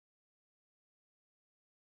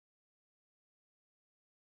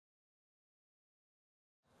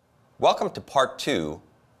Welcome to part 2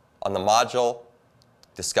 on the module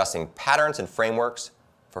discussing patterns and frameworks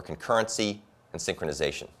for concurrency and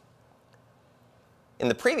synchronization. In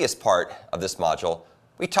the previous part of this module,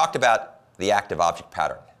 we talked about the active object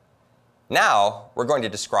pattern. Now we're going to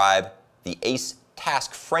describe the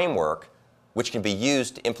ACETask framework, which can be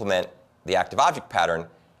used to implement the active object pattern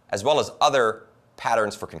as well as other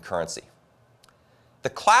patterns for concurrency. The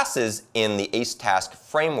classes in the ACETask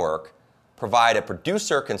framework provide a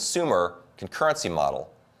producer-consumer concurrency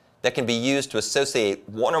model that can be used to associate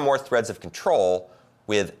one or more threads of control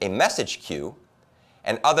with a message queue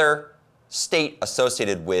and other state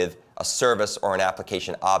associated with a service or an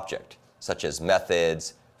application object, such as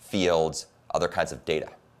methods, fields, other kinds of data.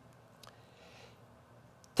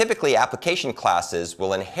 Typically, application classes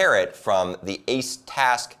will inherit from the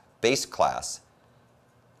ACETask base class,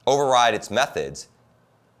 override its methods,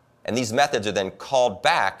 and these methods are then called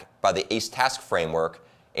back by the ACETask framework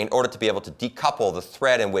in order to be able to decouple the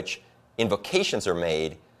thread in which invocations are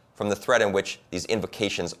made from the thread in which these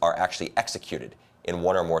invocations are actually executed in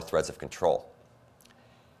one or more threads of control.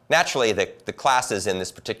 Naturally, the classes in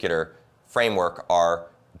this particular framework are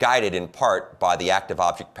guided in part by the active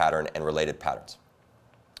object pattern and related patterns.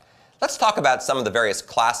 Let's talk about some of the various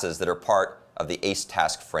classes that are part of the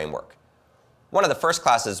ACETask framework. One of the first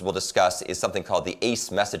classes we'll discuss is something called the ACE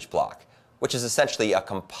message block, which is essentially a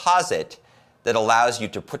composite that allows you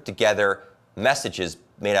to put together messages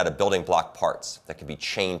made out of building block parts that can be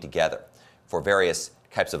chained together for various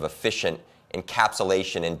types of efficient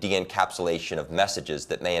encapsulation and de-encapsulation of messages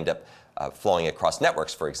that may end up flowing across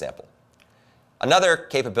networks, for example. Another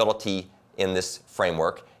capability in this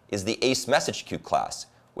framework is the ACE message queue class,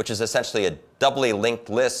 which is essentially a doubly linked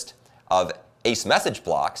list of ACE message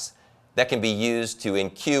blocks that can be used to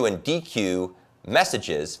enqueue and dequeue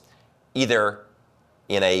messages either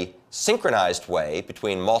in a synchronized way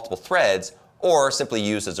between multiple threads or simply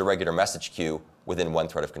used as a regular message queue within one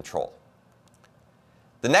thread of control.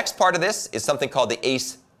 The next part of this is something called the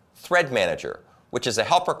ACE thread manager, which is a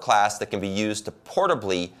helper class that can be used to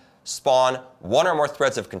portably spawn one or more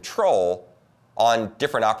threads of control on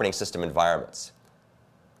different operating system environments.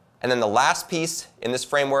 And then the last piece in this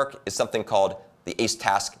framework is something called the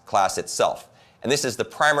ACETask class itself. And this is the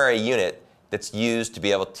primary unit that's used to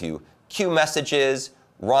be able to queue messages,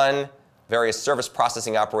 run various service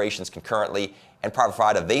processing operations concurrently, and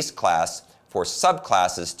provide a base class for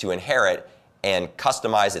subclasses to inherit and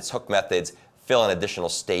customize its hook methods, fill in additional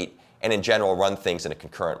state, and in general run things in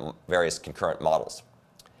various concurrent models.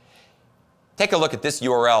 Take a look at this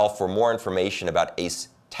URL for more information about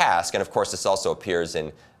ACETask, and of course this also appears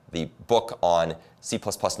in the book on C++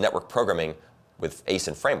 network programming with ACE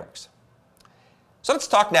and frameworks. So let's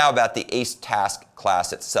talk now about the ACETask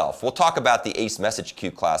class itself. We'll talk about the ACE message queue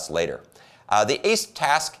class later. The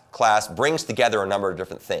ACETask class brings together a number of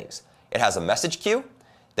different things. It has a message queue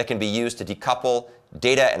that can be used to decouple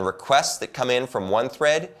data and requests that come in from one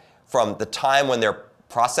thread from the time when they're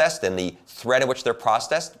processed and the thread in which they're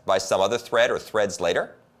processed by some other thread or threads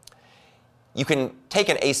later. You can take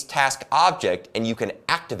an ACETask object and you can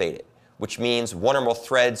activate it, which means one or more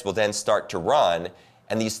threads will then start to run,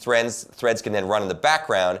 and these threads can then run in the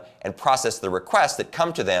background and process the requests that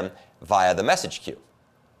come to them via the message queue.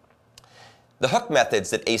 The hook methods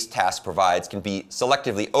that ACETask provides can be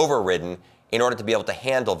selectively overridden in order to be able to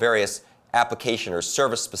handle various application or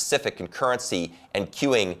service-specific concurrency and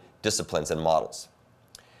queuing disciplines and models.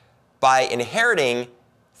 By inheriting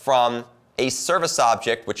from ACE service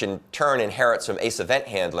object, which in turn inherits from ACE event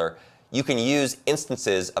handler, you can use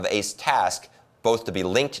instances of ACETask both to be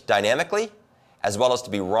linked dynamically as well as to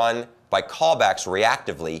be run by callbacks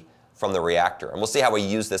reactively from the reactor. And we'll see how we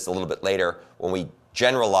use this a little bit later when we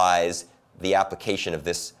generalize the application of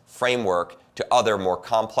this framework to other more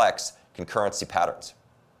complex concurrency patterns.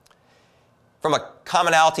 From a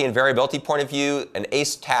commonality and variability point of view, an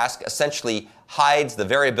ACETask essentially hides the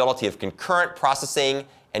variability of concurrent processing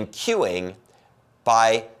and queuing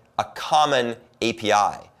by a common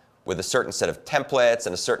API with a certain set of templates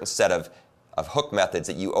and a certain set of hook methods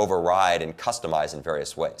that you override and customize in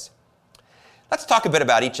various ways. Let's talk a bit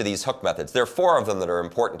about each of these hook methods. There are 4 of them that are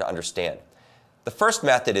important to understand. The first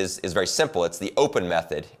method is very simple. It's the open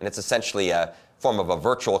method, and it's essentially a form of a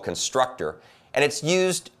virtual constructor. And it's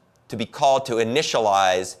used to be called to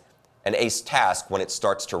initialize an ACETask when it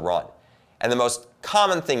starts to run. And the most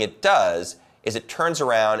common thing it does is it turns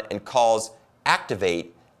around and calls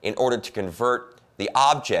activate in order to convert the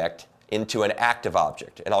object into an active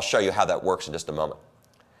object. And I'll show you how that works in just a moment.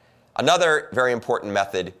 Another very important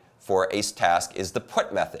method for ACETask is the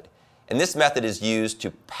put method. And this method is used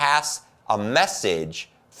to pass a message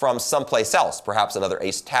from someplace else, perhaps another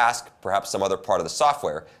ACETask, perhaps some other part of the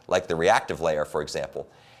software, like the reactive layer, for example,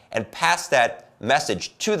 and pass that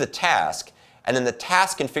message to the task, and then the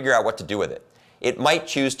task can figure out what to do with it. It might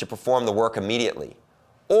choose to perform the work immediately,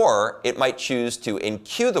 or it might choose to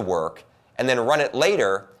enqueue the work and then run it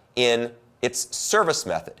later in its service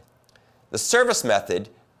method. The service method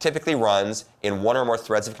typically runs in one or more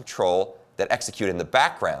threads of control that execute in the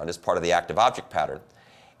background as part of the active object pattern.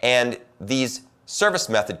 And these service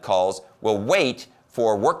method calls will wait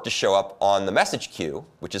for work to show up on the message queue,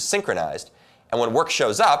 which is synchronized. And when work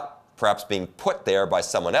shows up, perhaps being put there by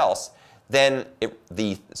someone else, then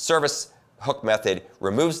the service hook method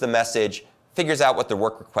removes the message, figures out what the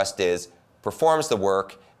work request is, performs the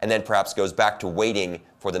work, and then perhaps goes back to waiting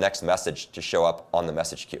for the next message to show up on the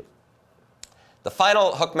message queue. The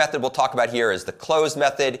final hook method we'll talk about here is the close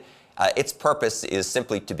method. Its purpose is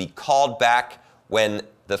simply to be called back when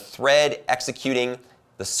the thread executing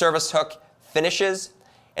the service hook finishes,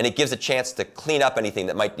 and it gives a chance to clean up anything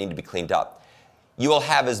that might need to be cleaned up. You will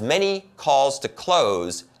have as many calls to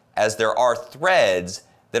close as there are threads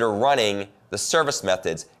that are running the service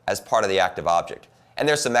methods as part of the active object. And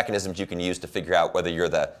there's some mechanisms you can use to figure out whether you're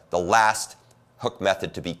the last hook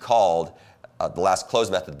method to be called, the last close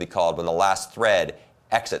method to be called when the last thread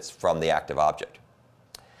exits from the active object.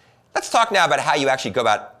 Let's talk now about how you actually go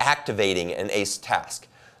about activating an ACETask.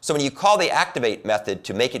 So when you call the activate method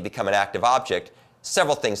to make it become an active object,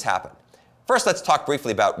 several things happen. First, let's talk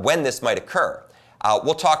briefly about when this might occur.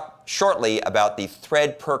 We'll talk shortly about the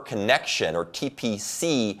thread per connection, or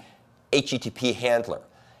TPC, HTTP handler.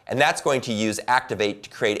 And that's going to use activate to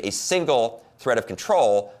create a single thread of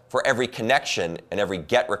control for every connection and every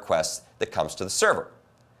GET request that comes to the server.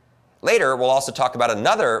 Later, we'll also talk about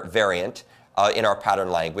another variant in our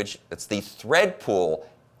pattern language. It's the thread pool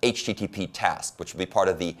HTTP task, which will be part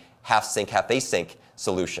of the half sync, half async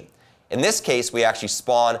solution. In this case, we actually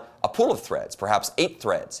spawn a pool of threads, perhaps 8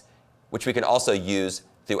 threads, which we can also use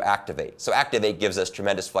through activate. So activate gives us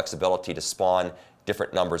tremendous flexibility to spawn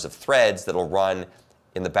different numbers of threads that will run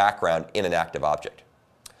in the background in an active object.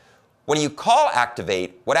 When you call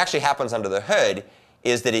activate, what actually happens under the hood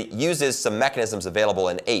is that it uses some mechanisms available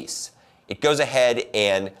in ACE. It goes ahead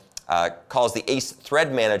and calls the ACE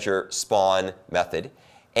thread manager spawn method,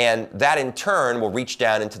 and that in turn will reach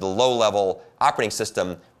down into the low-level operating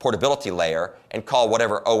system portability layer and call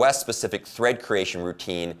whatever OS-specific thread creation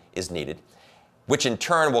routine is needed, which in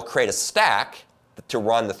turn will create a stack to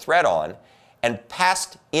run the thread on, and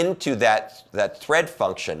passed into that thread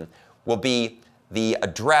function will be the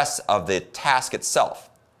address of the task itself.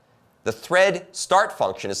 The thread start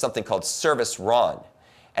function is something called service run.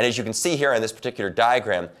 And as you can see here in this particular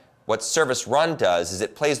diagram, what service run does is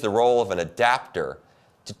it plays the role of an adapter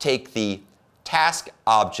to take the task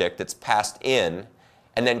object that's passed in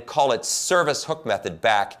and then call its service hook method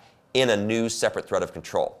back in a new separate thread of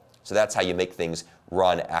control. So that's how you make things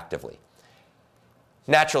run actively.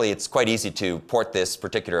 Naturally, it's quite easy to port this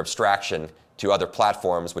particular abstraction to other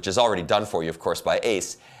platforms, which is already done for you, of course, by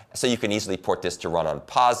ACE. So you can easily port this to run on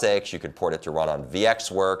POSIX, you can port it to run on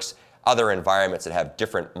VxWorks, other environments that have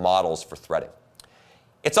different models for threading.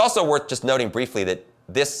 It's also worth just noting briefly that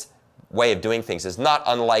this way of doing things is not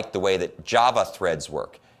unlike the way that Java threads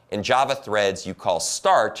work. In Java threads, you call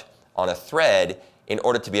start on a thread in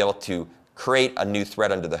order to be able to create a new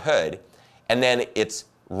thread under the hood, and then its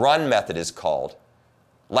run method is called.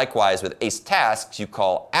 Likewise, with ACETasks, you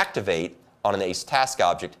call activate on an ACETask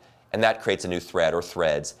object, and that creates a new thread or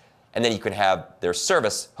threads, and then you can have their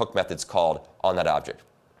service hook methods called on that object.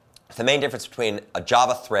 The main difference between a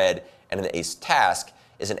Java thread and an ACETask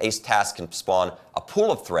is an ACETask can spawn a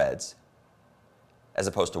pool of threads as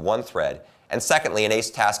opposed to one thread. And secondly, an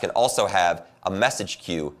ACETask can also have a message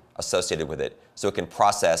queue associated with it, so it can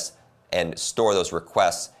process and store those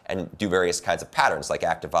requests and do various kinds of patterns like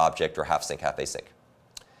active object or half sync, half async.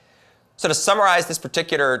 So to summarize this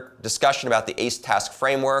particular discussion about the ACETask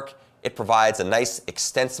framework, it provides a nice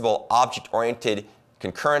extensible object-oriented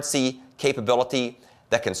concurrency capability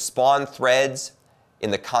that can spawn threads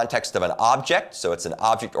in the context of an object, so it's an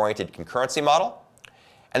object-oriented concurrency model.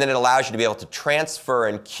 And then it allows you to be able to transfer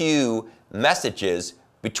and queue messages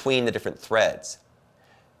between the different threads.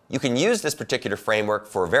 You can use this particular framework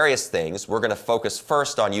for various things. We're going to focus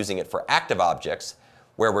first on using it for active objects,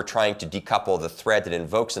 where we're trying to decouple the thread that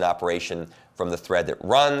invokes an operation from the thread that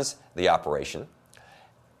runs the operation.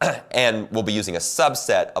 And we'll be using a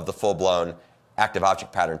subset of the full-blown active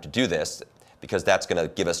object pattern to do this, because that's going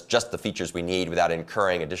to give us just the features we need without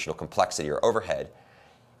incurring additional complexity or overhead.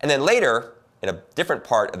 And then later, in a different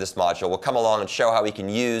part of this module, we'll come along and show how we can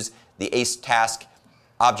use the ACETask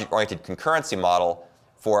object-oriented concurrency model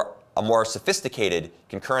for a more sophisticated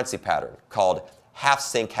concurrency pattern called half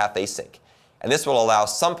sync, half async. And this will allow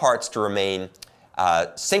some parts to remain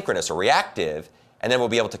synchronous or reactive, and then we'll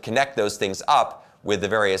be able to connect those things up with the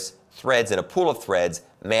various threads in a pool of threads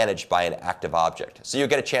managed by an active object. So you'll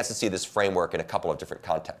get a chance to see this framework in a couple of different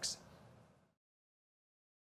contexts.